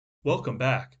Welcome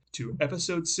back to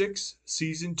episode 6,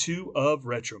 season 2 of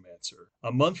Retromancer,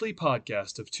 a monthly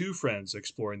podcast of two friends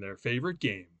exploring their favorite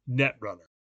game, Netrunner.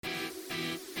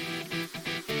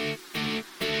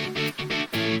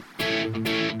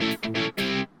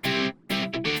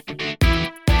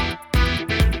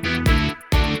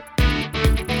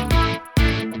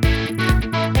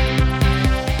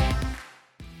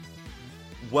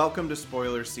 Welcome to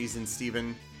Spoiler Season,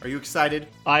 Steven. Are you excited?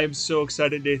 I am so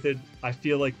excited, Nathan. I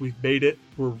feel like we've made it.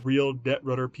 We're real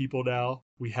Netrunner people now.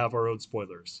 We have our own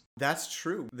spoilers. That's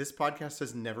true. This podcast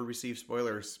has never received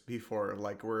spoilers before.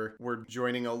 Like we're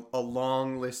joining a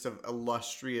long list of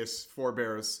illustrious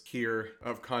forebears here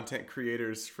of content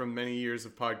creators from many years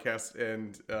of podcast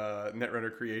and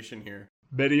Netrunner creation here.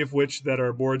 Many of which that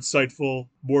are more insightful,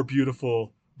 more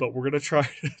beautiful, but we're going to try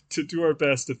to do our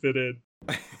best to fit in.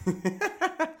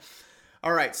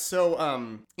 All right,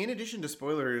 so in addition to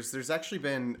spoilers, there's actually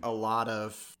been a lot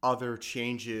of other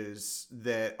changes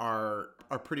that are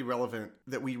pretty relevant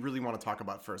that we really want to talk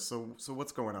about first. So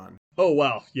what's going on? Oh,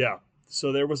 wow. Yeah.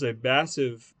 So there was a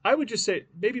massive, I would just say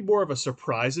maybe more of a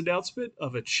surprise announcement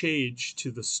of a change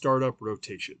to the startup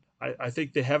rotation. I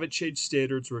think they haven't changed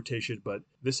standards rotation, but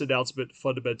this announcement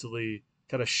fundamentally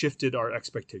kind of shifted our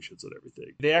expectations on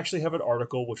everything. They actually have an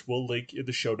article, which we'll link in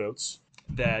the show notes,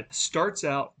 that starts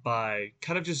out by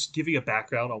kind of just giving a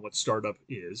background on what startup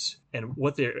is and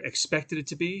what they're expected it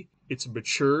to be. It's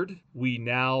matured. We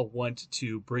now want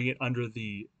to bring it under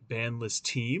the banlist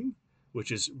team,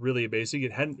 which is really amazing.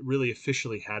 It hadn't really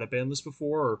officially had a banlist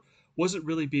before, or wasn't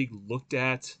really being looked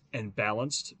at and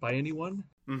balanced by anyone.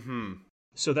 Mm-hmm.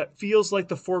 So that feels like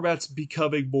the format's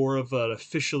becoming more of an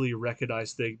officially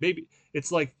recognized thing. Maybe it's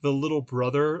like the little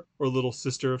brother or little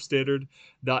sister of Standard,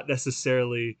 not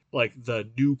necessarily like the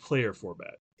new player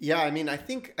format. Yeah, I mean, I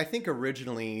think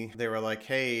originally they were like,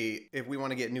 "Hey, if we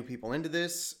want to get new people into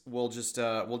this, we'll just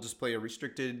play a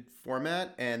restricted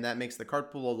format, and that makes the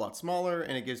card pool a lot smaller,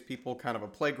 and it gives people kind of a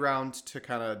playground to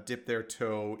kind of dip their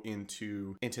toe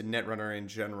into Netrunner in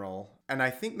general." And I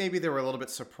think maybe they were a little bit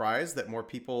surprised that more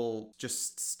people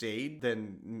just stayed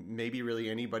than maybe really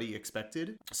anybody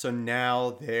expected. So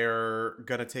now they're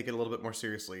gonna take it a little bit more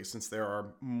seriously since there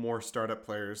are more startup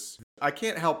players. I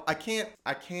can't help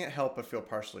but feel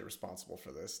partially responsible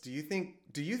for this. Do you think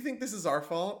this is our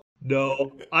fault?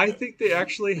 No, I think they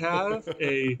actually have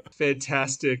a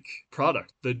fantastic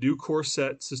product. The new core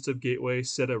set system gateway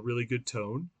set a really good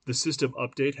tone. The system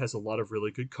update has a lot of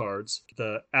really good cards.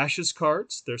 The Ashes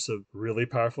cards, there's some really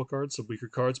powerful cards, some weaker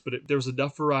cards, but there was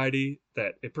enough variety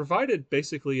that it provided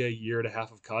basically a year and a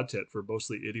half of content for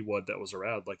mostly anyone that was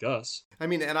around like us. I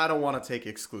mean, and I don't want to take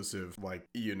exclusive,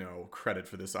 credit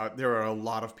for this. There are a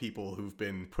lot of people who've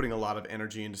been putting a lot of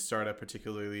energy into startup,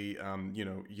 particularly,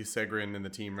 Yusegrin and the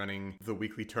team running the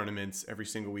weekly tournaments every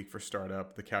single week for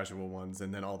startup, the casual ones,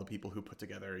 and then all the people who put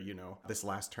together, this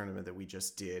last tournament that we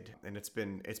just did. And it's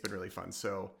been really fun.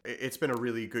 So it's been a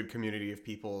really good community of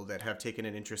people that have taken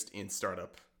an interest in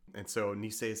startup. And so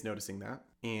Nisei is noticing that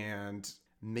and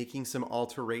making some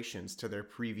alterations to their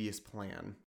previous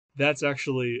plan. That's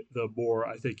actually the more,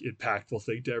 I think, impactful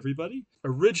thing to everybody.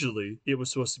 Originally, it was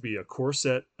supposed to be a core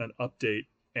set, an update,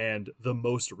 and the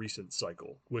most recent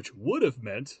cycle, which would have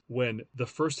meant when the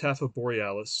first half of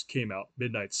Borealis came out,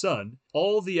 Midnight Sun,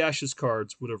 all the Ashes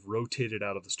cards would have rotated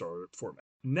out of the startup format.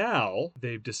 Now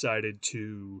they've decided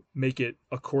to make it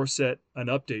a core set, an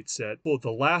update set, both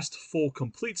the last full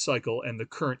complete cycle and the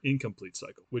current incomplete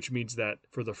cycle, which means that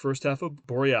for the first half of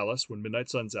Borealis, when Midnight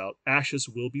Sun's out, Ashes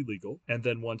will be legal. And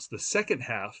then once the second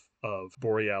half of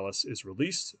Borealis is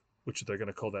released, which they're going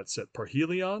to call that set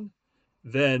Parhelion,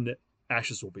 then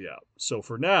Ashes will be out. So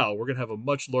for now, we're going to have a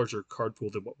much larger card pool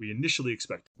than what we initially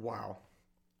expected. Wow.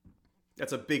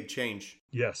 That's a big change.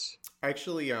 Yes.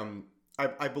 Actually,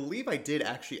 I believe I did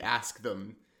actually ask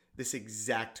them this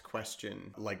exact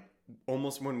question, like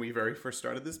almost when we very first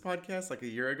started this podcast, like a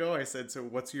year ago. I said, "So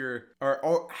what's your?"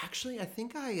 Or actually, I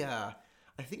think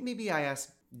maybe I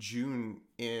asked June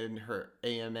in her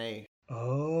AMA.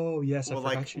 Oh yes, I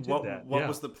forgot you did that. What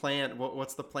was the plan?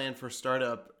 What's the plan for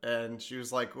startup? And she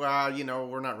was like, "Well,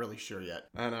 we're not really sure yet."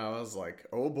 And I was like,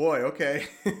 "Oh boy, okay."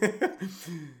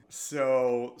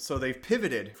 So they've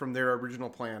pivoted from their original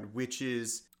plan, which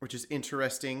is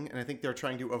interesting, and I think they're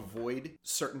trying to avoid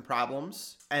certain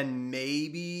problems. And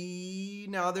maybe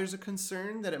now there's a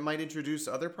concern that it might introduce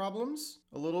other problems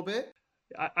a little bit.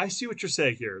 I see what you're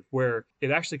saying here, where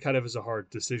it actually kind of is a hard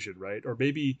decision, right? Or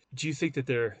maybe, do you think that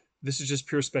this is just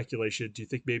pure speculation? Do you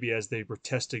think maybe as they were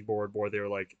testing more and more, they were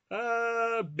like,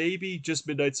 maybe just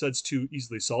Midnight Sun's too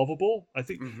easily solvable? I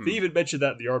think they even mentioned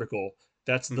that in the article,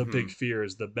 That's the big Mm-hmm. fear,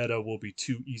 is the meta will be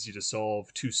too easy to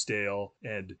solve, too stale,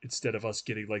 and instead of us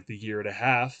getting like the year and a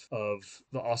half of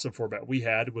the awesome format we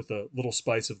had with a little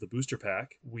spice of the booster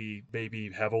pack, we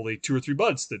maybe have only 2 or 3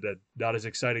 months that not as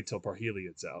exciting till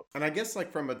Parhelion's out. And I guess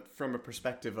like from a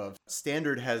perspective of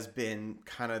standard has been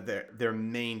kind of their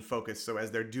main focus. So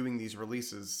as they're doing these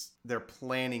releases, they're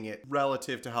planning it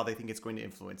relative to how they think it's going to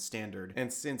influence standard.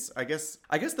 And since I guess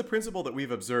the principle that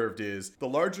we've observed is the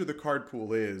larger the card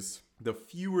pool is, the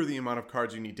fewer the amount of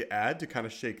cards you need to add to kind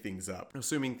of shake things up.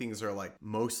 Assuming things are like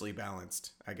mostly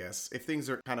balanced, I guess. If things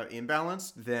are kind of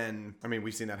imbalanced, then, I mean,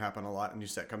 we've seen that happen a lot. A new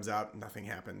set comes out, nothing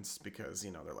happens because,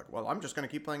 they're like, well, I'm just going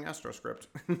to keep playing Astroscript.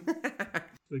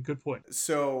 A good point.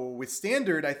 So with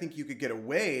standard, I think you could get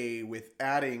away with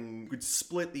adding, you could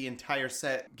split the entire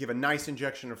set, give a nice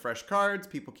injection of fresh cards,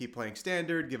 people keep playing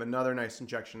standard, give another nice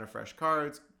injection of fresh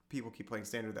cards, people keep playing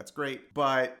standard, that's great.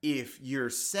 But if your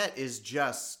set is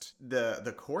just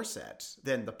the core set,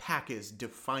 then the pack is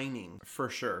defining for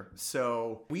sure.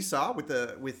 So we saw with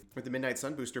the Midnight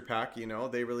Sun booster pack,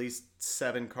 they released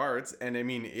 7 cards, and I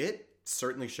mean it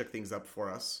certainly shook things up for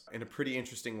us in a pretty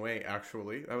interesting way,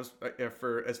 actually. That was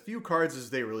for as few cards as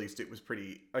they released, it was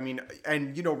pretty, I mean,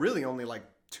 and really only like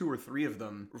 2 or 3 of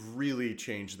them really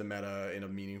changed the meta in a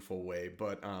meaningful way,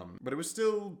 but it was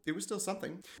still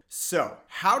something. So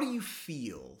how do you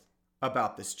feel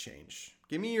about this change?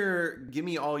 Give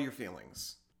me all your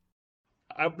feelings.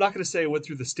 I'm not going to say I went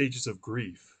through the stages of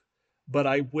grief, but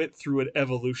I went through an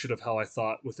evolution of how I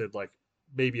thought within like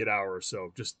maybe an hour or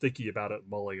so, just thinking about it,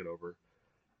 mulling it over.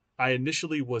 I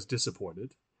initially was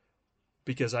disappointed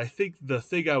because I think the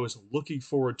thing I was looking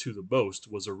forward to the most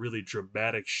was a really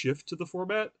dramatic shift to the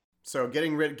format. So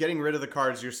getting rid of the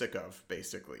cards you're sick of,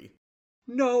 basically.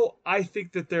 No, I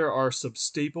think that there are some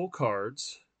staple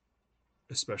cards,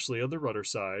 especially on the runner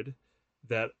side,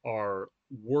 that are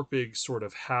warping sort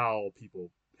of how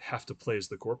people have to play as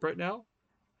the corp right now.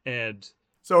 And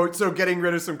So getting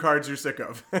rid of some cards you're sick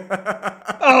of.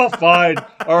 oh, fine.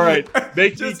 All right.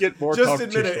 Make me get more just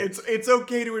admit it. It's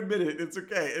okay to admit it. It's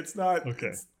okay. It's not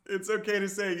okay. It's okay to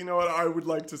say, you know what, I would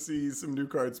like to see some new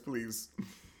cards, please.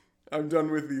 I'm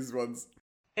done with these ones.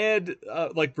 And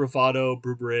like Bravado,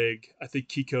 Brubrig, I think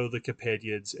Kiko, the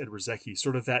Companions, and Rozeki,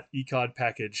 sort of that econ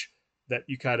package that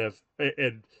you kind of,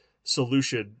 and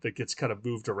solution that gets kind of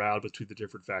moved around between the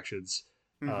different factions.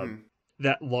 Mm-hmm.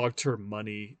 That long-term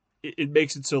money, it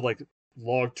makes it so like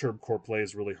long-term core play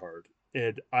is really hard.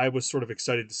 And I was sort of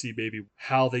excited to see maybe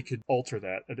how they could alter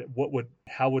that, and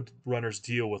how would runners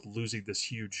deal with losing this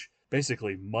huge,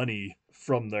 basically money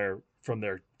from their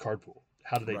card pool.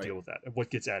 How do they Right. deal with that, and what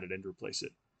gets added in to replace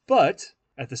it? But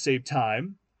at the same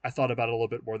time, I thought about it a little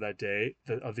bit more that day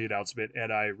of the announcement,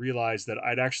 and I realized that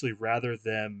I'd actually rather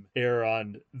them err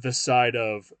on the side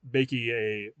of making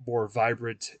a more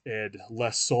vibrant and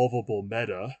less solvable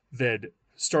meta than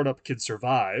startup can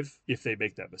survive if they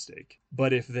make that mistake.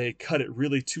 But if they cut it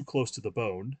really too close to the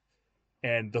bone,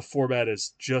 and the format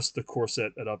is just the core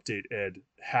set, an update, and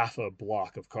half a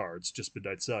block of cards, just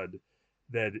Midnight Sun,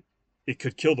 then it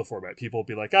could kill the format. People will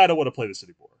be like, I don't want to play this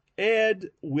anymore. And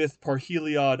with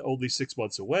Parhelion only 6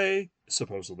 months away,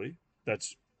 supposedly,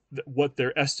 that's what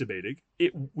they're estimating,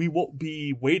 we won't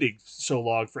be waiting so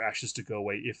long for Ashes to go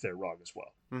away if they're wrong as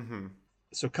well. Mm-hmm.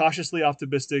 So cautiously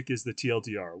optimistic is the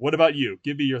TLDR. What about you?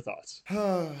 Give me your thoughts.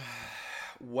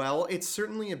 Well, it's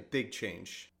certainly a big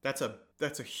change. That's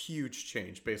a huge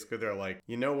change. Basically, they're like,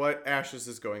 you know what? Ashes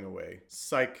is going away.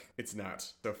 Psych, it's not.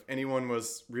 So if anyone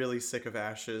was really sick of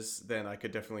Ashes, then I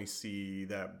could definitely see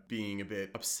that being a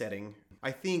bit upsetting.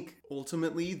 I think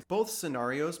ultimately both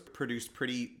scenarios produce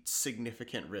pretty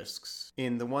significant risks.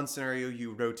 In the one scenario,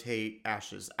 you rotate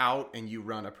Ashes out and you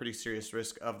run a pretty serious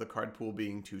risk of the card pool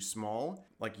being too small.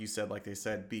 Like you said, like they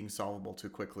said, being solvable too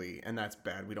quickly. And that's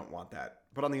bad. We don't want that.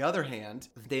 But on the other hand,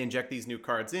 they inject these new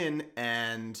cards in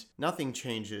and nothing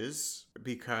changes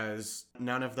because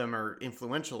none of them are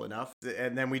influential enough.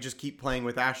 And then we just keep playing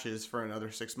with Ashes for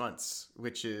another 6 months,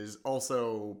 which is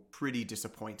also pretty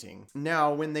disappointing.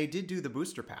 Now, when they did do the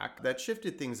booster pack, that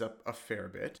shifted things up a fair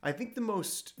bit. I think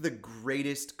the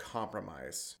greatest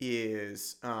compromise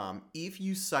is if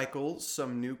you cycle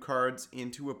some new cards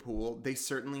into a pool, they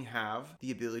certainly have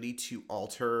the ability to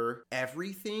alter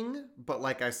everything. But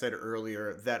like I said earlier,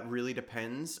 that really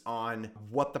depends on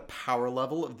what the power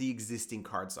level of the existing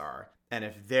cards are. And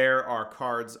if there are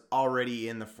cards already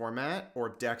in the format or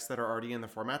decks that are already in the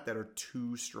format that are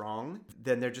too strong,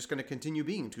 then they're just going to continue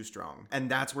being too strong. And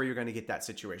that's where you're going to get that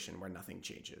situation where nothing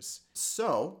changes.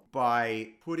 So by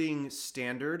putting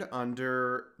Standard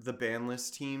under the ban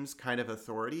list team's kind of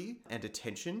authority and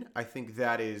attention, I think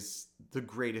that is the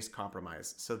greatest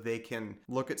compromise. So they can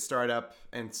look at Startup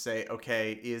and say,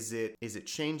 okay, is it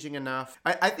changing enough?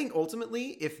 I think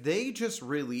ultimately, if they just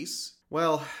release,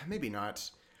 well, maybe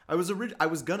not. I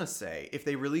was gonna say if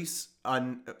they release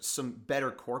some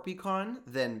better Corpicon,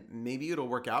 then maybe it'll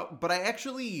work out. But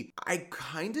I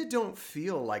kind of don't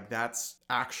feel like that's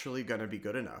actually gonna be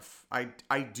good enough.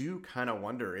 I do kind of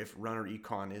wonder if Runner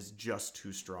Econ is just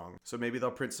too strong. So maybe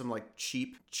they'll print some like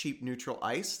cheap neutral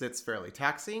ice that's fairly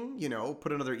taxing. You know,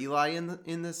 put another Eli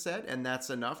in the set, and that's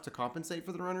enough to compensate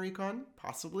for the Runner Econ,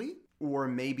 possibly. Or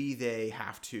maybe they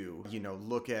have to,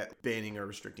 look at banning or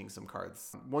restricting some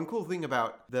cards. One cool thing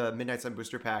about the Midnight Sun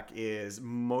Booster Pack is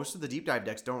most of the Deep Dive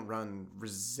decks don't run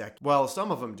Rizeki. Well,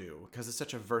 some of them do, because it's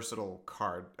such a versatile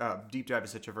card. Deep Dive is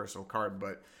such a versatile card,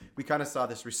 but we kind of saw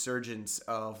this resurgence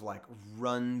of like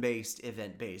run-based,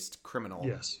 event-based Criminal.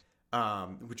 Yes.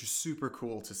 Which is super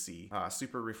cool to see,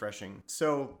 super refreshing.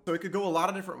 So it could go a lot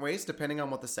of different ways depending on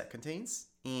what the set contains.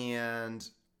 And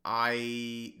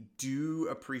I do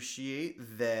appreciate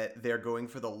that they're going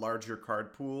for the larger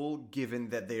card pool, given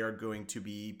that they are going to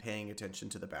be paying attention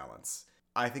to the balance.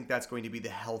 I think that's going to be the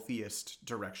healthiest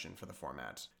direction for the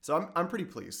format. So I'm pretty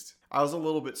pleased. I was a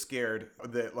little bit scared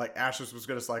that like Ashes was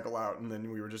going to cycle out and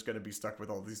then we were just going to be stuck with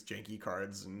all these janky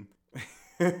cards and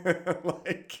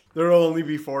like there'll only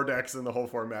be 4 decks in the whole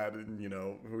format and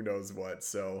who knows what.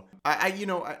 So I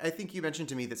think you mentioned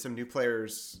to me that some new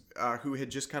players who had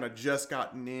just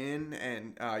gotten in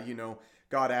and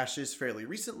got Ashes fairly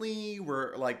recently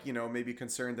were like maybe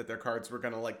concerned that their cards were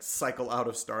gonna like cycle out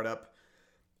of Startup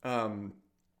kind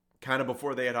of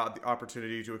before they had the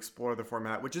opportunity to explore the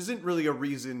format, which isn't really a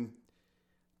reason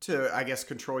to, I guess,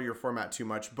 control your format too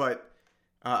much, but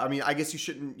I guess you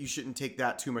shouldn't take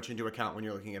that too much into account when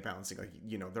you're looking at balancing. Like,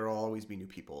 there'll always be new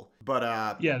people.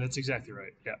 But yeah, that's exactly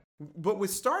right. Yeah. But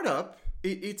with Startup,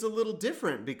 it's a little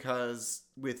different because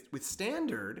with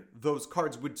Standard, those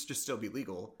cards would just still be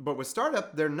legal. But with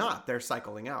Startup, they're not. They're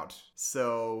cycling out.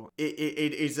 So it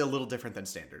is a little different than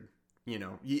Standard.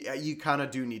 You kind of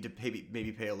do need to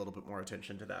maybe pay a little bit more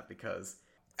attention to that because,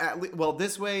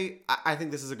 this way, I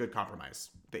think this is a good compromise,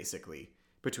 basically.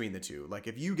 Between the two. Like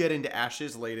if you get into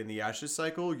Ashes late in the Ashes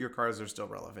cycle, your cards are still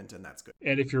relevant and that's good.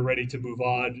 And if you're ready to move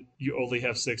on, you only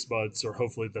have 6 months, or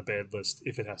hopefully the ban list,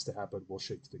 if it has to happen, will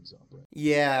shake things up. Right?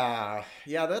 Yeah,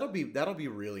 that'll be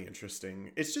really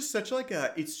interesting. It's just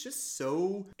it's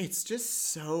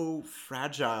just so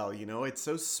fragile,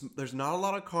 It's there's not a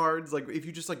lot of cards. Like if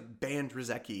you just like banned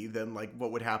Rizeki, then like what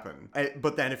would happen?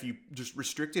 But then if you just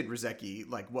restricted Rizeki,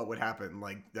 like what would happen?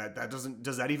 Like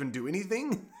does that even do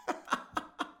anything?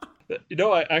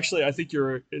 I think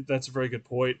that's a very good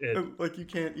point. And like you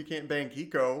can't ban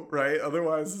Kiko, right?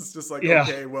 Otherwise it's just like, yeah.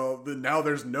 Okay, well now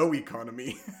there's no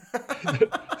economy.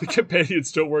 The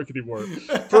companions don't work anymore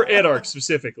for Anarch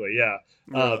specifically. Yeah.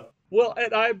 Well,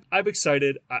 and I'm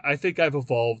excited. I think I've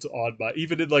evolved on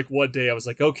even in like one day I was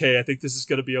like, okay, I think this is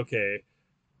going to be okay.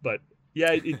 But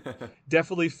yeah, it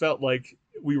definitely felt like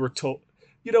we were told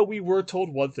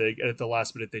one thing and at the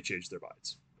last minute they changed their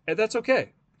minds. And that's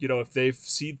okay. If they've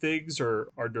seen things or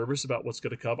are nervous about what's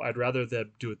going to come, I'd rather them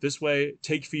do it this way,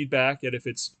 take feedback, and if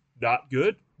it's not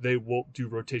good, they won't do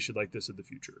rotation like this in the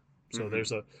future.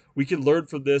 So we can learn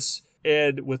from this,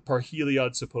 and with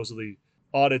Parhelion supposedly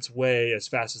on its way as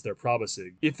fast as they're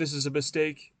promising, if this is a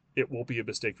mistake, it won't be a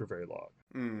mistake for very long.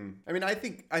 I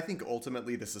think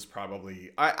ultimately this is probably,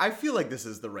 I feel like this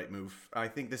is the right move. I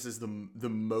think this is the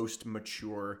most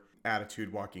mature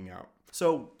attitude walking out.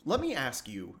 So let me ask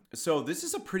you, so this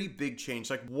is a pretty big change.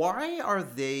 Like why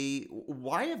have they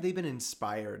been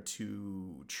inspired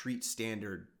to treat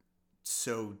Standard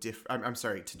so different? I'm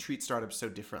sorry, to treat Startup so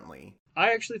differently?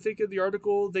 I actually think in the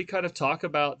article, they kind of talk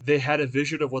about they had a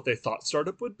vision of what they thought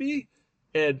Startup would be.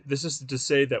 And this isn't to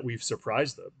say that we've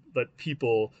surprised them, that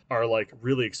people are like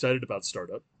really excited about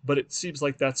Startup. But it seems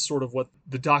like that's sort of what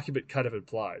the document kind of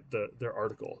implied, their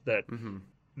article, that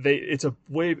it's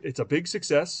a big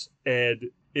success, and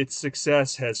its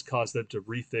success has caused them to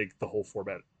rethink the whole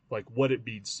format, like what it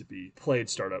means to be playing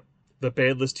Startup. The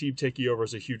ban list team taking over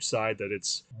is a huge sign that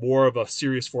it's more of a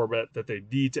serious format that they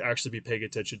need to actually be paying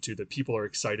attention to, that people are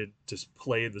excited to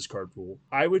play in this card pool.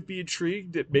 I would be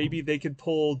intrigued that maybe they can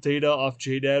pull data off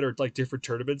JNet or like different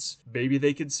tournaments. Maybe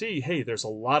they can see, hey, there's a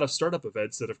lot of Startup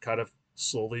events that have kind of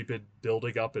slowly been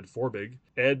building up and forming.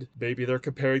 And maybe they're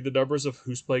comparing the numbers of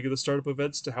who's playing in the startup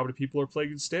events to how many people are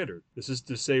playing in standard. This is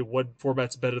to say one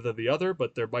format's better than the other,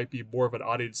 but there might be more of an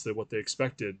audience than what they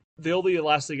expected. The only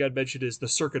last thing I'd mention is the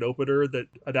circuit opener, that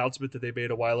announcement that they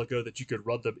made a while ago that you could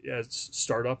run them as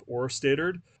startup or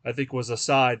standard, I think was a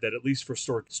sign that at least for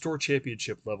store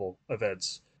championship level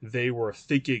events, they were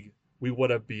thinking we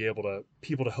want to be able to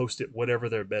people to host it whatever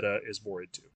their meta is more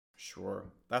into. Sure.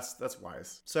 That's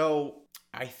wise. So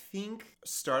I think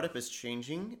startup is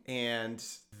changing, and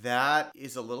that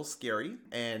is a little scary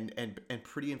and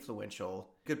pretty influential.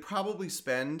 Could probably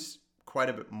spend quite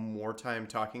a bit more time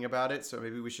talking about it, so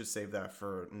maybe we should save that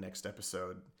for next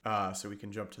episode, so we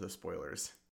can jump to the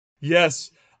spoilers. Yes,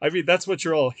 I mean that's what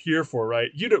you're all here for, right?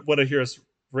 You don't want to hear us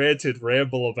rant and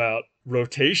ramble about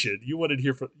rotation. You want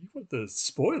the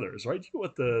spoilers, right? You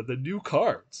want the new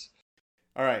cards.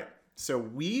 All right. So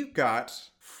we've got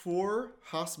 4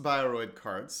 Hospbioroid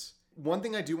cards. One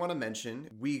thing I do want to mention,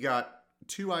 we got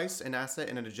 2 ice, an asset,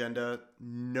 and an agenda,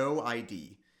 no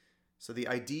ID. So the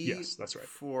ID Yes, that's right.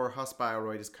 for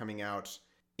Hospbioroid is coming out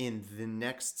in the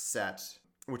next set,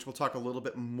 which we'll talk a little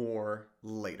bit more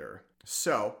later.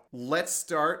 So let's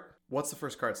start. What's the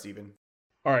first card, Steven?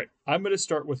 All right, I'm going to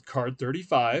start with card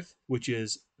 35, which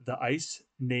is the ice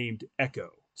named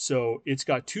Echo. So it's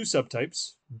got 2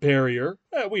 subtypes, Barrier,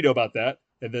 we know about that,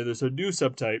 and then there's a new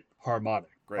subtype, Harmonic.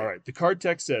 Great. All right, the card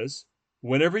text says,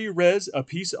 whenever you res a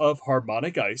piece of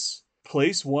Harmonic ice,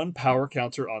 place 1 power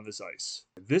counter on this ice.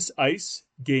 This ice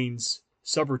gains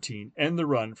subroutine and the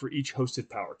run for each hosted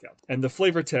power count. And the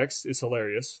flavor text is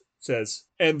hilarious. Says,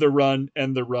 and the run,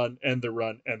 and the run, and the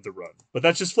run, and the run. But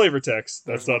that's just flavor text.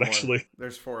 That's not actually.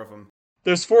 There's 4 of them.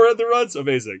 There's 4 of the runs?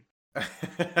 Amazing.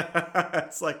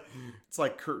 It's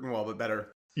like Curtain Wall, but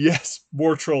better. Yes,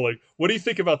 more trolling. What do you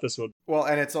think about this one? Well,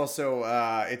 and it's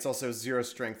also 0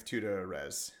 strength, 2 to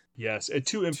res. Yes, and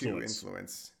 2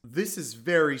 influence. This is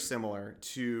very similar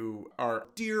to our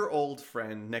dear old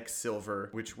friend Next Silver,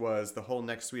 which was the whole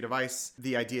next suite of ice.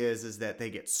 The idea is that they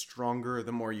get stronger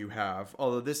the more you have,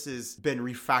 although this has been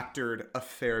refactored a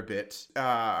fair bit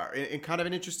in kind of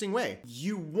an interesting way.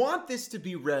 You want this to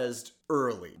be resed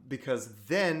early, because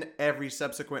then every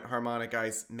subsequent Harmonic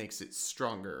ice makes it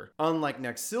stronger. Unlike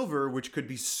Next Silver, which could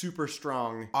be super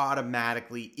strong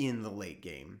automatically in the late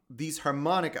game. These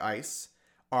Harmonic ice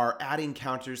are adding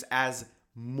counters as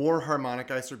more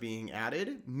Harmonic ice are being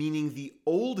added, meaning the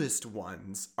oldest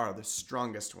ones are the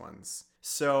strongest ones.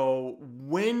 So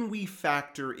when we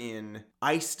factor in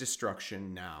ice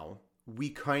destruction now, we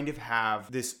kind of have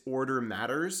this order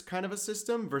matters kind of a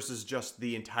system versus just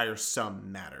the entire sum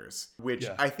matters, which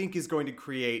I think is going to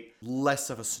create less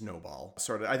of a snowball,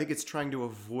 sort of. I think it's trying to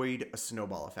avoid a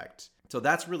snowball effect. So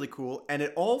that's really cool. And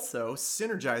it also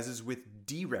synergizes with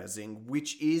derezzing,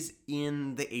 which is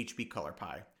in the HB color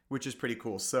pie, which is pretty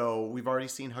cool. So we've already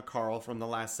seen Hakarl from the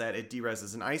last set. It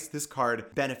derezes an ice. This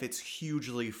card benefits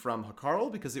hugely from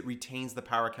Hakarl because it retains the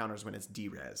power counters when it's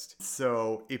derezed.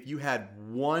 So if you had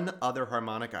one other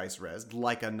Harmonic ice resed,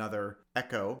 like another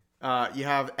Echo, you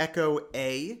have Echo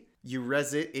A. You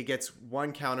res it, it gets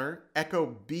 1 counter.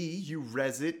 Echo B, you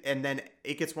res it, and then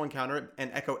it gets 1 counter,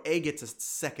 and Echo A gets a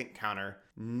 2nd counter.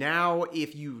 Now,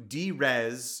 if you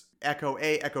derez Echo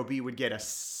A, Echo B would get a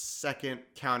 2nd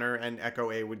counter, and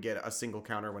Echo A would get a single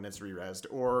counter when it's re-resed.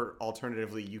 Or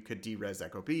alternatively, you could derez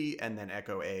Echo B, and then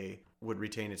Echo A would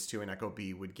retain its 2, and Echo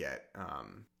B would get,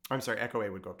 Echo A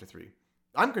would go up to 3.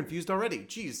 I'm confused already,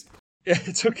 jeez. Yeah,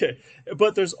 it's okay.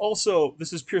 But there's also,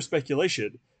 this is pure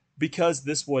speculation, because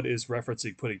this one is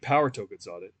referencing putting power tokens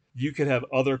on it, you could have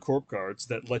other corp cards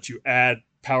that let you add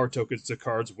power tokens to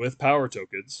cards with power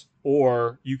tokens,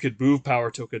 or you could move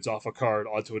power tokens off a card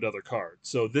onto another card.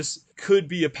 So this could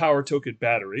be a power token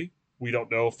battery. We don't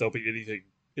know if there'll be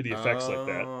any effects like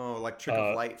that. Oh, like Trick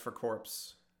of Light for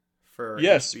corps.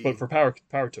 Yes, HB. but for power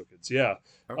tokens, yeah.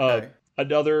 Okay.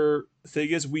 Another thing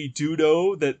is we do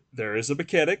know that there is a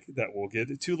mechanic that we'll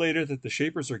get to later that the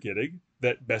Shapers are getting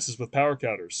that messes with power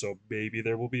counters. So maybe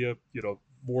there will be a,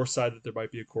 more side that there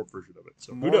might be a corp version of it.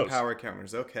 So more who knows? Power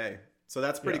counters. Okay. So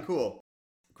that's pretty cool.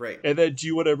 Great. And then do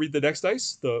you want to read the next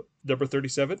ice, the number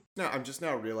 37? No, I'm just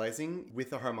now realizing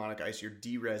with the Harmonic ice, your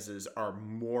D-reses are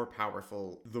more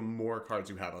powerful the more cards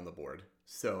you have on the board.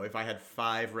 So if I had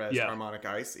 5 res Harmonic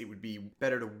ice, it would be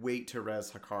better to wait to res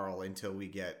Hakarl until we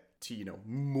get to,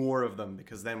 more of them,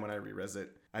 because then when I re-res it,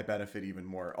 I benefit even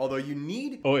more. Although you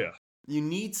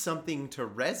need something to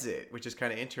res it, which is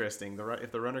kind of interesting.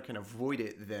 If the runner can avoid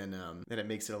it, then it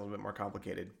makes it a little bit more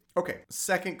complicated. Okay,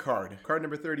 second card. Card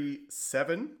number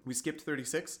 37. We skipped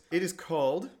 36. It is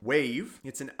called Wave.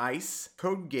 It's an ice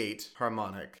Code Gate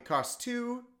Harmonic. It costs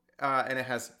 2. and it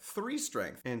has 3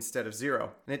 strength instead of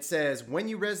 0. And it says, when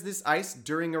you res this ice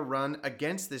during a run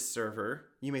against this server,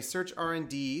 you may search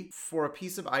R&D for a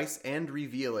piece of ice and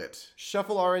reveal it.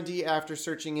 Shuffle R&D after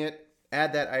searching it.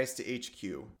 Add that ice to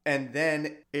HQ. And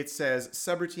then it says,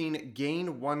 subroutine,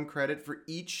 gain 1 credit for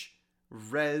each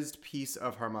resed piece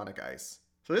of harmonic ice.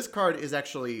 So this card is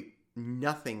actually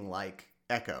nothing like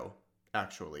Echo,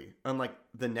 actually. Unlike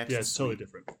the next it's totally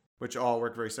different. Which all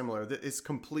work very similar. It's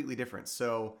completely different.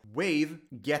 So Wave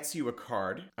gets you a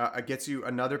card, gets you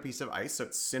another piece of ice, so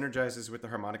it synergizes with the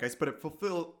harmonic ice, but it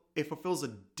fulfills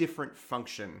a different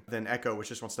function than Echo, which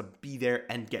just wants to be there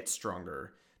and get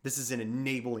stronger. This is an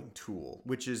enabling tool,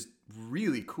 which is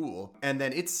really cool. And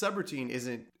then its subroutine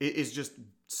is just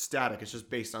static. It's just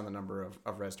based on the number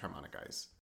of resed harmonic ice.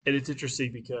 And it's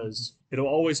interesting because it'll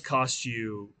always cost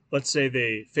you, let's say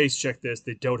they face check this,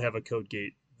 they don't have a code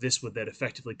gate. This would then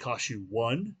effectively cost you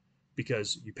 1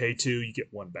 because you pay 2, you get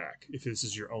 1 back if this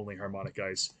is your only harmonic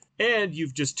ice. And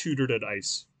you've just tutored an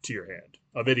ice to your hand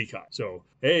of any kind. So,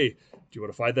 hey, do you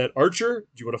want to find that archer?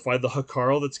 Do you want to find the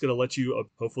Hakarl that's going to let you,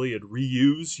 hopefully,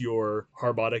 reuse your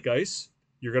harmonic ice?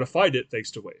 You're going to find it thanks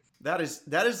to Wave. That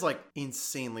is like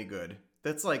insanely good.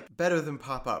 That's like better than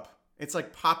Pop-Up. It's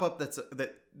like Pop-Up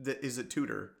that is a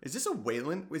tutor. Is this a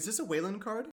Wayland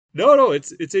card? No,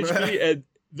 it's HP and...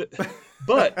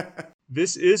 But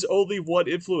this is only 1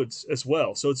 influence as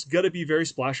well, so it's going to be very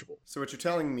splashable. So what you're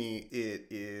telling me, it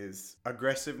is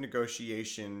aggressive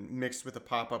negotiation mixed with a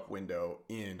pop-up window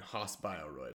in Haas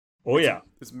Bioroid. Oh, yeah.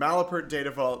 It's Malapert Data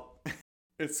Vault.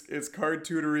 It's card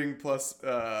tutoring plus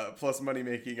money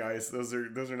making ice. Those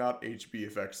are not HB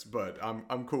effects, but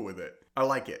I'm cool with it. I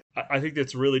like it. I think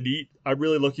that's really neat. I'm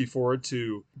really looking forward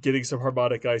to getting some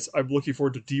harmonic ice. I'm looking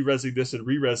forward to de-resing this and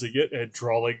re-resing it and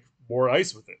drawing more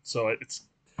ice with it. So it's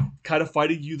kind of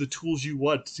finding you the tools you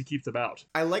want to keep them out.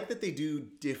 I like that they do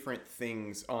different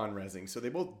things on resing. So they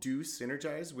both do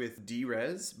synergize with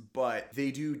D-res, but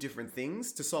they do different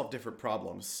things to solve different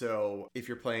problems. So if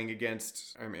you're playing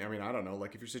against, I mean, I don't know,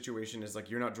 like if your situation is like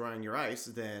you're not drawing your ice,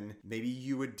 then maybe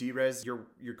you would D-res your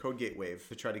code gate wave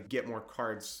to try to get more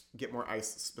cards, get more ice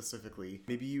specifically.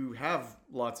 Maybe you have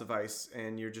lots of ice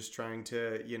and you're just trying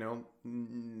to,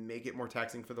 make it more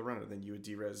taxing for the runner, then you would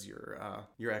D-res your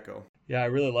Echo. Yeah, I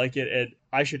really like it. And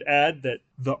I should add that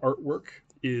the artwork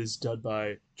is done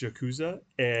by Jakuza,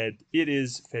 and it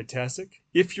is fantastic.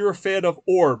 If you're a fan of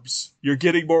orbs, you're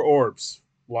getting more orbs.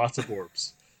 Lots of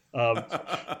orbs.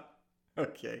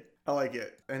 Okay, I like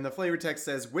it. And the flavor text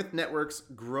says, with networks,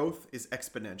 growth is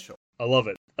exponential. I love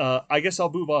it. I guess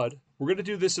I'll move on. We're going to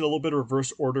do this in a little bit of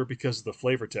reverse order because of the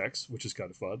flavor text, which is kind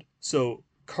of fun. So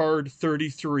card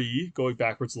 33, going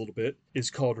backwards a little bit, is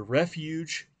called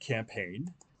Refuge Campaign.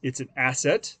 It's an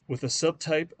asset with a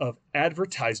subtype of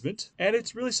advertisement, and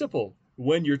it's really simple.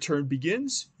 When your turn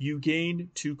begins, you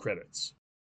gain 2 credits.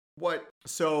 What?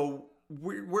 So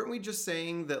weren't we just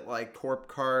saying that like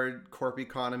Corp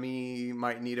economy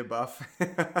might need a buff?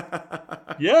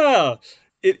 Yeah,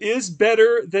 it is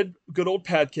better than good old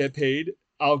pad campaign.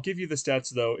 I'll give you the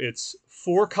stats though. It's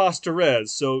 4 cost to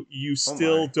res, so you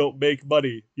still don't make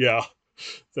money. Yeah,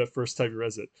 that first time you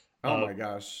res it. Oh my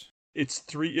gosh. It's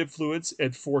 3 influence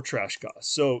and 4 trash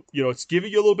costs. So, it's giving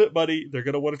you a little bit money. They're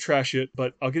going to want to trash it,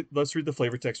 but let's read the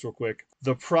flavor text real quick.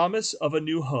 The promise of a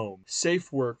new home,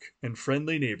 safe work, and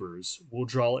friendly neighbors will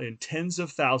draw in tens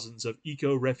of thousands of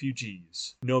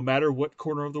eco-refugees, no matter what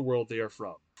corner of the world they are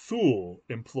from. Thule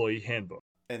Employee Handbook.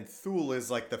 And Thule is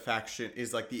like the faction,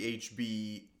 is like the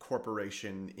HB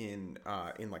corporation in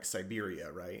like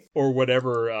Siberia, right? Or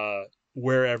whatever,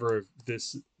 wherever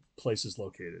this place is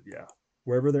located, yeah.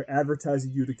 Wherever they're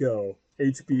advertising you to go,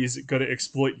 HB is going to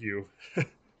exploit you.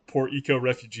 Poor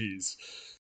eco-refugees.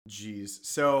 Jeez.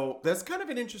 So that's kind of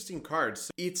an interesting card.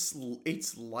 So it's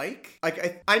like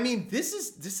I mean this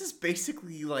is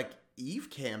basically like Eve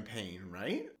campaign,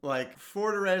 right? Like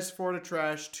 4 to res, 4 to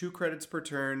trash, 2 credits per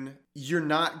turn. You're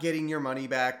not getting your money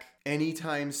back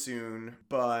anytime soon,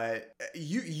 but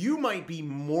you might be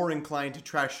more inclined to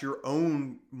trash your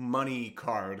own money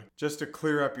card just to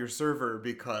clear up your server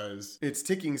because it's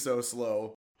ticking so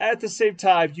slow. At the same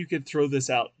time, you can throw this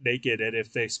out naked, and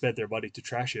if they spend their money to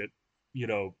trash it,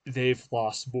 they've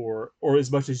lost more or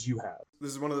as much as you have.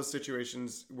 This is one of those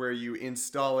situations where you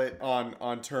install it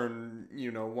on turn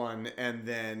 1, and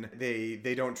then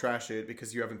they don't trash it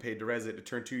because you haven't paid to res it. At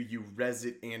turn 2, you res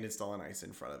it and install an ice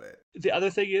in front of it. The other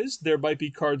thing is there might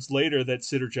be cards later that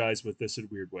synergize with this in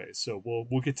weird ways, so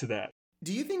we'll get to that.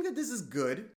 Do you think that this is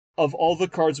good? Of all the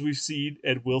cards we've seen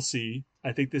and will see,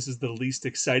 I think this is the least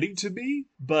exciting to me,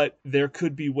 but there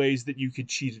could be ways that you could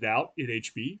cheat it out in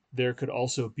HB. There could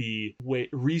also be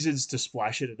reasons to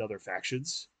splash it in other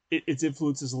factions. Its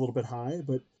influence is a little bit high,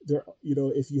 but there,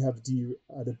 if you have an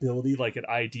ability like an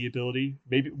ID ability,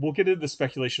 maybe we'll get into the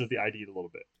speculation of the ID in a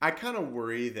little bit. I kind of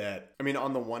worry that, I mean,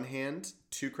 on the one hand,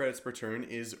 2 credits per turn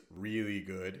is really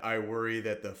good. I worry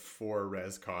that the 4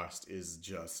 res cost is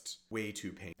just way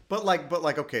too painful. But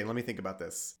okay, let me think about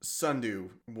this. Sundew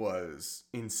was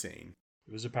insane.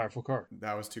 It was a powerful card.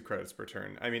 That was 2 credits per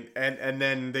turn. I mean, and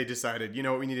then they decided, you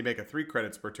know what, we need to make a 3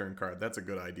 credits per turn card. That's a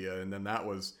good idea. And then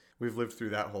we've lived through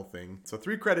that whole thing. So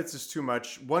 3 credits is too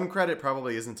much. 1 credit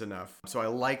probably isn't enough. So I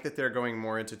like that they're going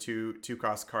more into two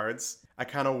cost cards. I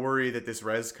kind of worry that this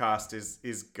res cost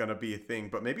is gonna be a thing,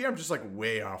 but maybe I'm just like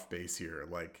way off base here.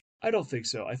 Like, I don't think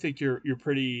so. I think you're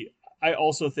pretty. I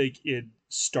also think in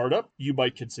startup you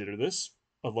might consider this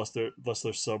unless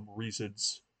there's some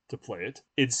reasons to play it.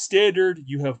 In standard,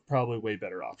 you have probably way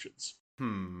better options.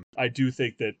 I do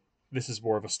think that this is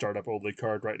more of a startup only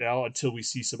card right now until we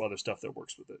see some other stuff that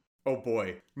works with it. Oh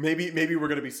boy. Maybe we're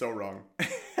going to be so wrong.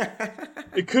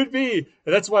 It could be.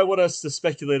 And that's why I want us to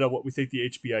speculate on what we think the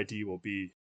HBID will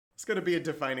be. It's going to be a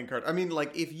defining card. I mean,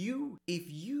 like, if you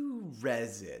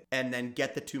res it and then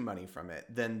get the 2 money from it,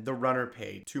 then the runner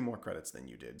paid 2 more credits than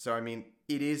you did. So, I mean,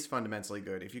 it is fundamentally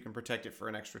good. If you can protect it for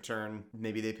an extra turn,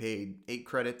 maybe they paid 8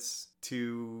 credits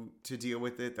to deal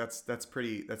with it. That's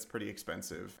pretty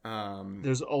expensive.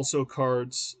 There's also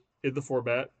cards in the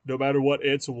format, no matter what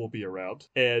Ansel will be around.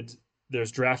 And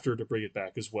there's Drafter to bring it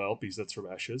back as well, because that's from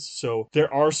Ashes. So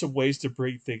there are some ways to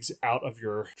bring things out of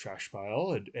your trash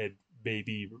pile and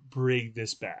maybe bring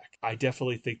this back. I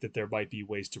definitely think that there might be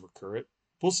ways to recur it.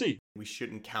 We'll see. We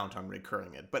shouldn't count on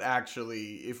recurring it. But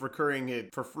actually, if recurring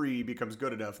it for free becomes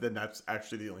good enough, then that's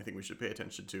actually the only thing we should pay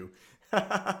attention to.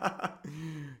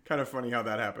 Kind of funny how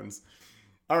that happens.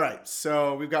 All right,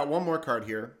 so we've got one more card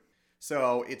here.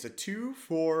 So it's a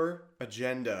 2/4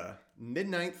 agenda.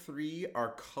 Midnight 3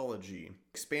 Arcology.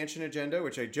 Expansion agenda,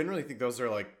 which I generally think those are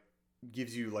like,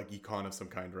 gives you like econ of some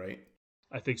kind, right?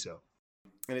 I think so.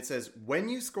 And it says, when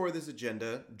you score this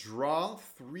agenda, draw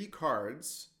 3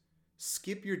 cards,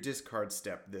 skip your discard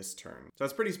step this turn. So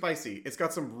it's pretty spicy. It's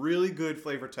got some really good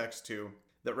flavor text too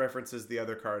that references the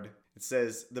other card. It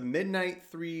says, the Midnight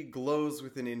 3 glows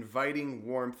with an inviting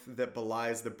warmth that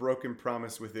belies the broken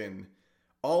promise within.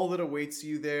 All that awaits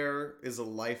you there is a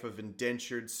life of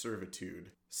indentured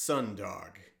servitude.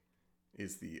 Sundog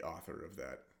is the author of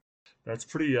that. That's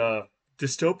pretty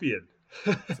dystopian.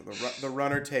 So the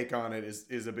runner take on it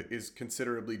is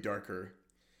considerably darker.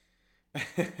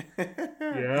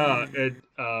 Yeah, and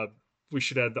we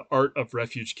should add the Art of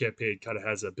Refuge campaign kind of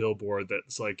has a billboard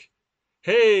that's like,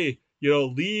 hey,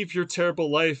 leave your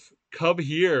terrible life, come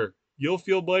here, you'll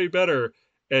feel way better.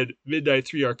 And Midnight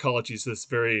 3 Arcology is this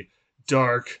very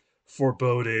dark,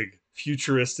 foreboding,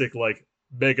 futuristic, like,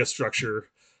 mega structure.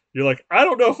 You're like, I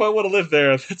don't know if I want to live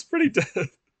there. That's pretty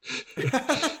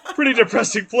pretty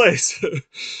depressing place.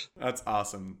 That's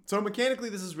awesome. So mechanically,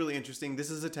 this is really interesting. This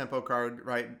is a tempo card,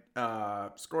 right?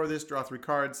 Score this, draw 3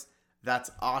 cards. That's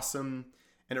awesome.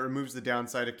 And it removes the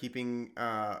downside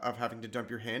of having to dump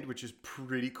your hand, which is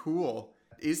pretty cool.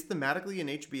 Is thematically an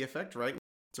HB effect, right?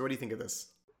 So what do you think of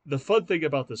this? The fun thing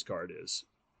about this card is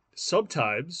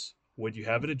sometimes when you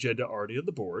have an agenda already on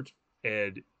the board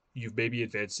and you've maybe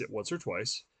advanced it once or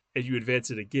twice and you advance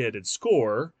it again and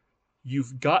score,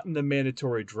 you've gotten the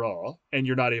mandatory draw and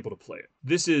you're not able to play it.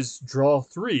 This is draw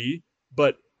 3,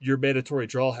 but your mandatory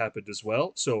draw happened as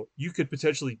well. So you could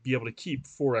potentially be able to keep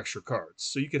 4 extra cards.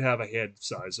 So you could have a hand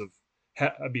size of,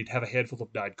 have a handful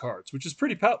of 9 cards, which is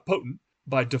pretty potent.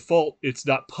 By default, it's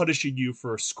not punishing you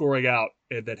for scoring out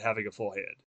and then having a full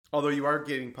hand. Although you are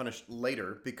getting punished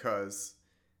later because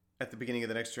at the beginning of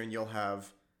the next turn, you'll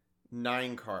have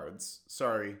 9 cards.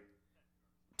 Sorry.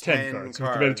 10 cards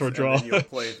with the mandatory draw. And then you'll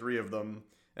play 3 of them.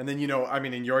 And then,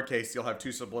 in your case, you'll have 2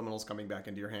 subliminals coming back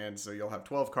into your hand. So you'll have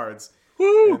 12 cards.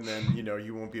 Woo! And then,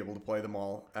 you won't be able to play them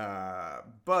all.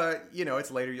 But,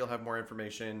 it's later. You'll have more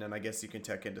information. And I guess you can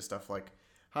tech into stuff like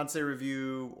Hansei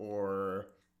Review or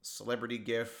Celebrity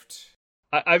Gift.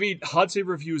 Hansei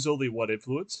Review is only 1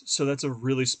 influence. So that's a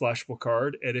really splashable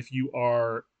card. And if you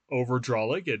are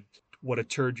overdrawing and want to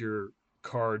turn your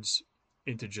cards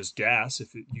into just gas,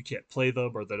 if you can't play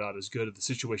them or they're not as good and the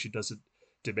situation doesn't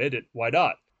demand it, why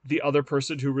not? The other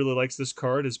person who really likes this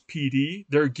card is PD.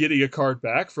 They're getting a card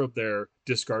back from their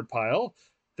discard pile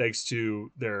thanks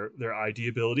to their ID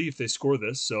ability if they score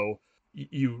this. So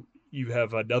you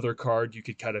have another card you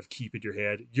could kind of keep in your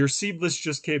hand. Your Seamless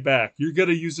just came back. You're going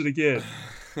to use it again.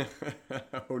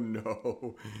 Oh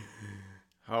no.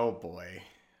 Oh boy.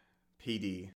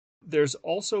 PD. There's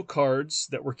also cards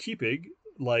that we're keeping,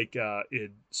 like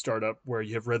in startup, where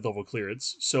you have red level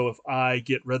clearance. So if I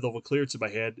get red level clearance in my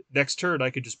hand, next turn I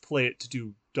can just play it to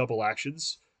do double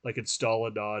actions, like install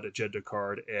a non agenda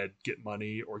card and get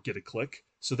money or get a click.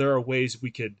 So there are ways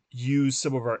we could use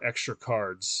some of our extra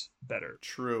cards better.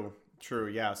 True. True.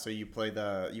 Yeah. So you play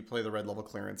the red level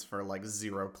clearance for like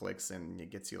 0 clicks and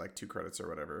it gets you like 2 credits or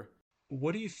whatever.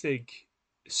 What do you think?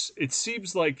 It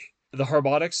seems like the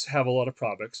harmonics have a lot of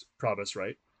promise,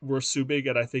 right? We're assuming,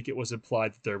 and I think it was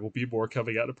implied that there will be more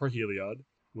coming out of Parhelion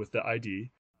with the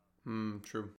ID.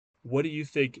 True. What do you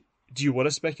think? Do you want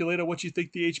to speculate on what you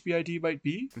think the HBID might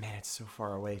be? Man, it's so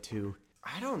far away too.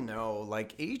 I don't know.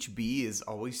 Like HB is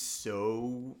always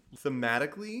so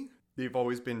thematically. They've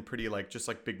always been pretty like just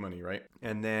like big money, right?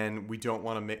 And then we don't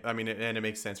want to make. I mean, and it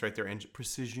makes sense, right? They're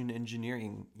precision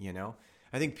engineering. You know,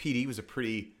 I think PD was a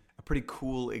pretty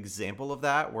cool example of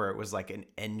that, where it was like an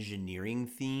engineering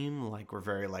theme. Like we're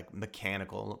very like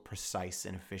mechanical, precise,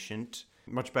 and efficient.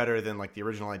 Much better than like the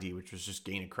original ID, which was just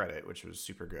gain a credit, which was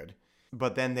super good.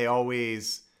 But then they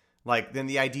always like then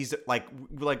the IDs like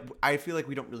I feel like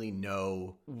we don't really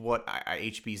know what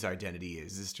HB's identity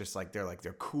is. It's just like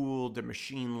they're cool, they're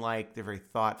machine like, they're very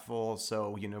thoughtful.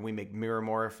 So you know we make Mirror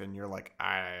Morph, and you're like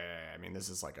I mean this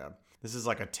is like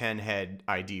a 10 head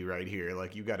ID right here.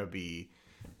 Like you got to be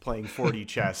playing 40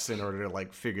 chess in order to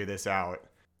like figure this out.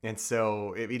 And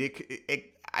so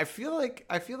I feel like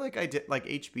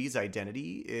HB's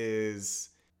identity is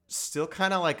still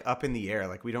kind of like up in the air.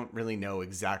 Like we don't really know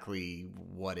exactly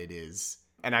what it is.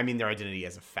 And I mean their identity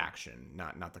as a faction,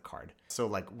 not the card. So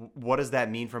like what does that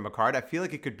mean from a card? I feel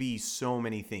like it could be so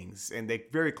many things, and they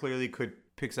very clearly could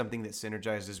pick something that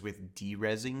synergizes with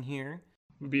derezzing here.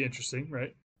 Would be interesting,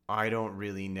 right? I don't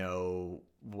really know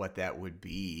what that would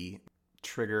be.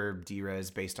 Trigger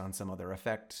derez based on some other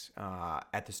effect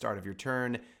at the start of your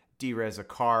turn. Derez a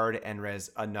card and res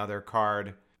another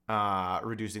card,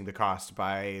 reducing the cost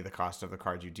by the cost of the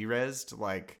card you derezed.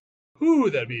 Like, ooh,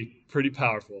 that'd be pretty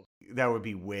powerful. That would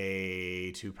be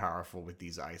way too powerful with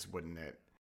these ice, wouldn't it?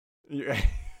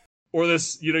 Or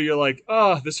this, you're like,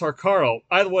 this Harkarl,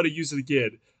 I want to use it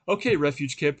again. Okay,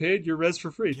 Refuge Campaign, you're res for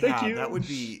free. Yeah, Thank you. That would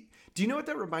be. Do you know what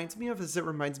that reminds me of? It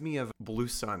reminds me of Blue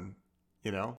Sun.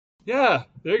 You know. Yeah,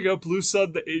 there you go. Blue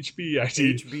Sun, the HB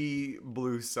ID. HB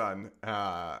Blue Sun.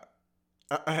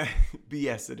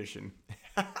 BS edition.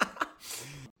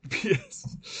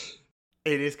 BS.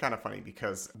 It is kind of funny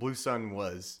because Blue Sun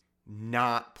was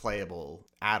not playable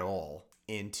at all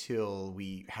until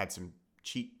we had some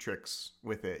cheat tricks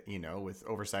with it, with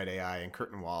Oversight AI and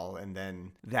Curtain Wall. And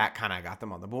then that kind of got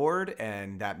them on the board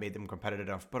and that made them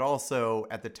competitive. But also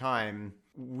at the time,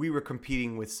 we were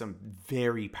competing with some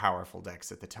very powerful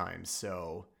decks at the time.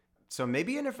 So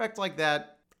maybe an effect like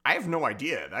that, I have no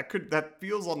idea. That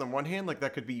feels on the one hand like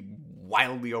that could be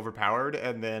wildly overpowered,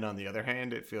 and then on the other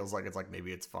hand, it feels like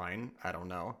maybe it's fine. I don't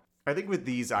know. I think with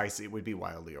these ice, it would be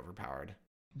wildly overpowered.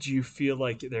 Do you feel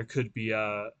like there could be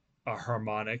a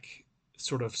harmonic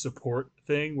sort of support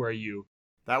thing where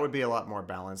that would be a lot more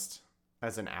balanced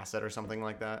as an asset or something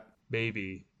like that?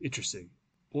 Maybe. Interesting.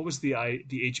 What was the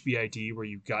HBID where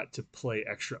you got to play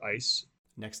extra ice?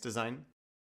 Next design?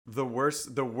 The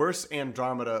worst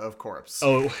Andromeda of Corpse.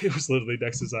 Oh, it was literally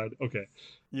next design. Okay.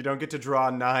 You don't get to draw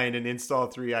 9 and install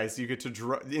 3 ice. You get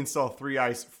to install 3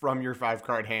 ice from your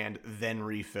 5-card hand, then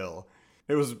refill.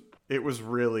 It was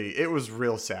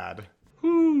real sad.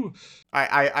 Whew.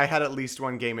 I had at least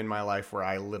one game in my life where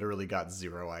I literally got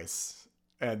 0 ice.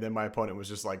 And then my opponent was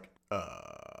just like,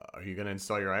 are you going to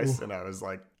install your ice? Ooh. And I was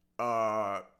like,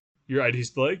 Your ID's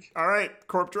blank? All right,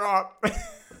 corp drop.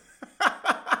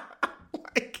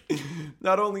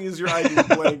 Not only is your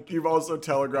ID blank, you've also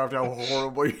telegraphed how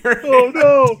horrible your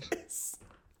no is.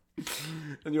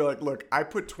 And you're like, look, I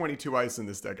put 22 ice in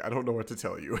this deck. I don't know what to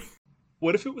tell you.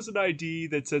 What if it was an ID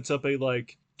that said something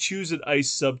like, choose an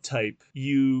ice subtype,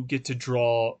 you get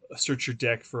to search your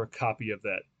deck for a copy of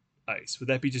that ice? Would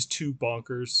that be just too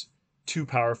bonkers, too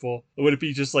powerful? Or would it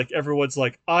be just like everyone's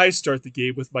like, I start the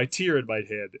game with my tier in my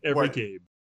hand every game?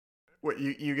 What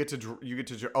you get to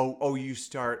you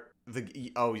start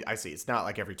I see. It's not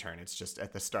like every turn. It's just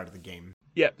at the start of the game.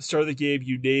 Yeah, start of the game,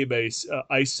 you name a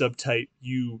ice subtype.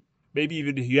 You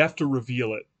have to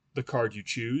reveal it, the card you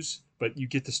choose, but you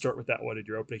get to start with that one in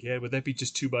your opening hand. Would that be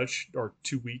just too much or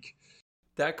too weak?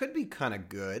 That could be kind of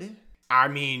good. I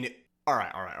mean, all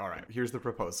right. Here's the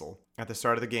proposal. At the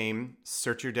start of the game,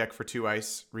 search your deck for 2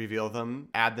 ice, reveal them,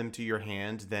 add them to your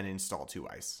hand, then install 2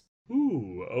 ice.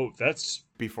 Ooh, that's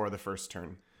before the first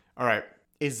turn. All right.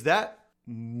 Is that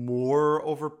more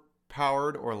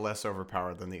overpowered or less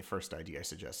overpowered than the first ID I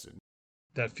suggested?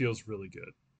 That feels really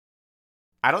good.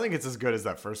 I don't think it's as good as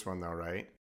that first one, though, right?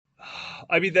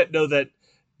 I mean, that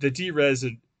the D-Res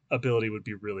ability would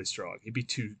be really strong. It'd be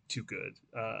too good.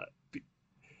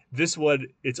 This one,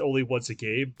 it's only once a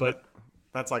game, but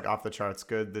that's like off the charts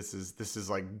good. This is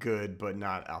like good, but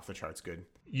not off the charts good.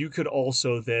 You could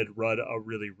also then run a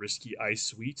really risky ice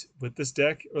suite with this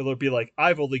deck, or they'll be like,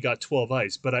 I've only got 12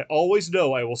 ice, but I always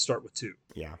know I will start with 2.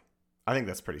 Yeah. I think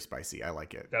that's pretty spicy. I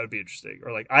like it. That would be interesting.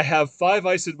 Or like, I have 5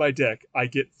 ice in my deck. I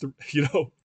get,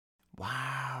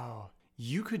 Wow.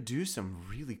 You could do some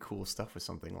really cool stuff with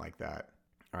something like that.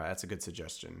 All right, that's a good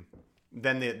suggestion.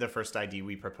 Then the first ID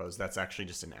we proposed, that's actually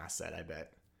just an asset, I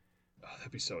bet. Oh,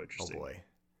 that'd be so interesting. Oh boy.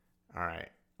 All right.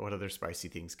 What other spicy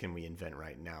things can we invent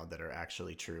right now that are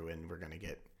actually true and we're gonna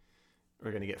get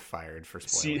fired for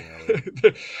spoiling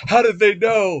early? How did they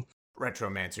know?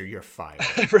 Retromancer, you're fired.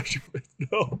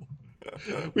 No.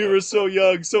 We were so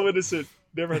young, so innocent.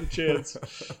 Never had a chance.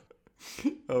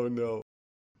 Oh no.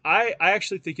 I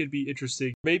actually think it'd be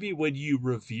interesting. Maybe when you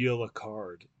reveal a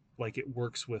card, like it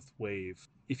works with Wave.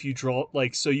 If you draw,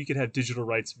 like, so you can have digital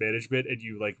rights management and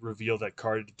you like reveal that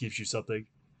card, it gives you something.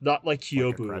 Not like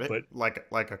Hyobu, but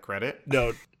like a credit.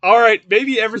 No. All right,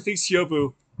 maybe everything's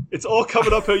Hyobu. It's all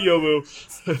coming up at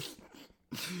Hyobu.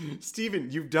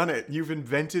 Steven, you've done it. You've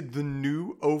invented the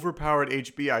new overpowered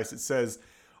HB ice. It says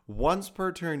once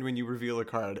per turn when you reveal a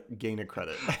card, gain a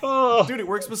credit. Oh. Dude, it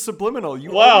works with subliminal.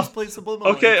 You always play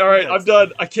subliminal. Okay, all right, I'm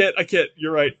done. I can't.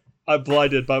 You're right. I'm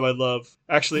blinded by my love.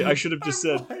 Actually, I should have just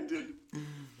said. Blinded.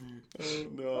 Oh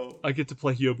no. I get to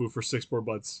play Hyobu for 6 more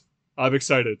months. I'm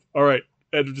excited. All right,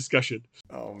 end of discussion.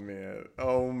 Oh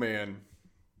man.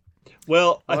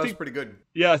 Well, I that think was pretty good.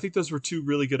 Yeah, I think those were 2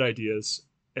 really good ideas,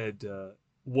 and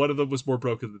one of them was more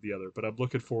broken than the other. But I'm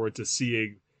looking forward to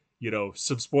seeing,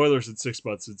 some spoilers in 6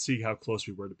 months and seeing how close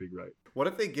we were to being right. What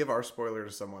if they give our spoiler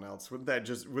to someone else? Wouldn't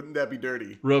that be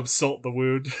dirty? Rub salt in the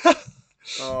wound.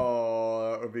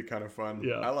 Oh, that would be kind of fun.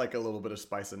 Yeah. I like a little bit of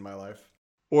spice in my life.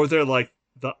 Or they're like,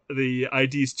 the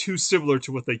ID is too similar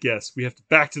to what they guessed. We have to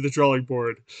back to the drawing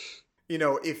board.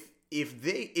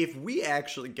 If we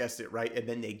actually guessed it right and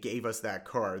then they gave us that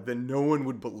card, then no one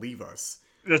would believe us.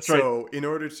 That's right. So in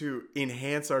order to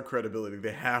enhance our credibility,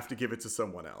 they have to give it to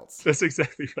someone else. That's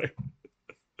exactly right.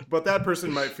 But that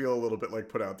person might feel a little bit like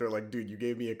put out there, like, dude, you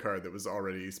gave me a card that was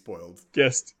already spoiled.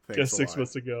 Guessed 6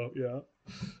 months ago. Yeah.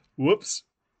 Whoops.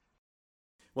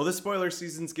 Well, this spoiler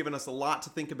season's given us a lot to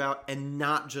think about, and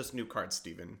not just new cards,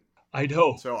 Steven. I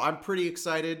know. So I'm pretty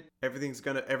excited. Everything's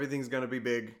gonna be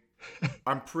big.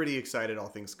 I'm pretty excited, all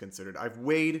things considered. I've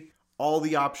weighed all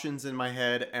the options in my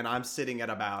head, and I'm sitting at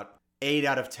about 8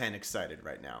 out of 10 excited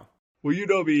right now. Well, you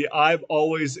know me, I'm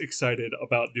always excited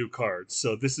about new cards.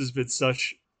 So this has been so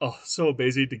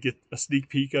amazing to get a sneak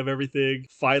peek of everything,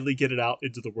 finally get it out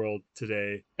into the world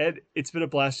today. And it's been a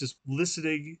blast just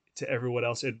listening to everyone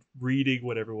else and reading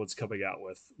what everyone's coming out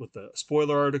with the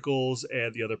spoiler articles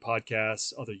and the other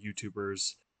podcasts, other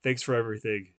YouTubers. Thanks for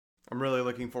everything. I'm really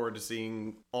looking forward to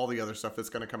seeing all the other stuff that's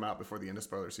going to come out before the end of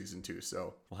spoiler season 2.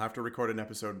 So we'll have to record an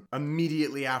episode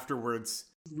immediately afterwards.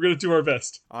 We're going to do our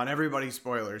best. On everybody's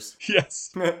spoilers.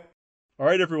 Yes. All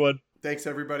right, everyone. Thanks,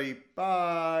 everybody.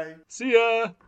 Bye. See ya.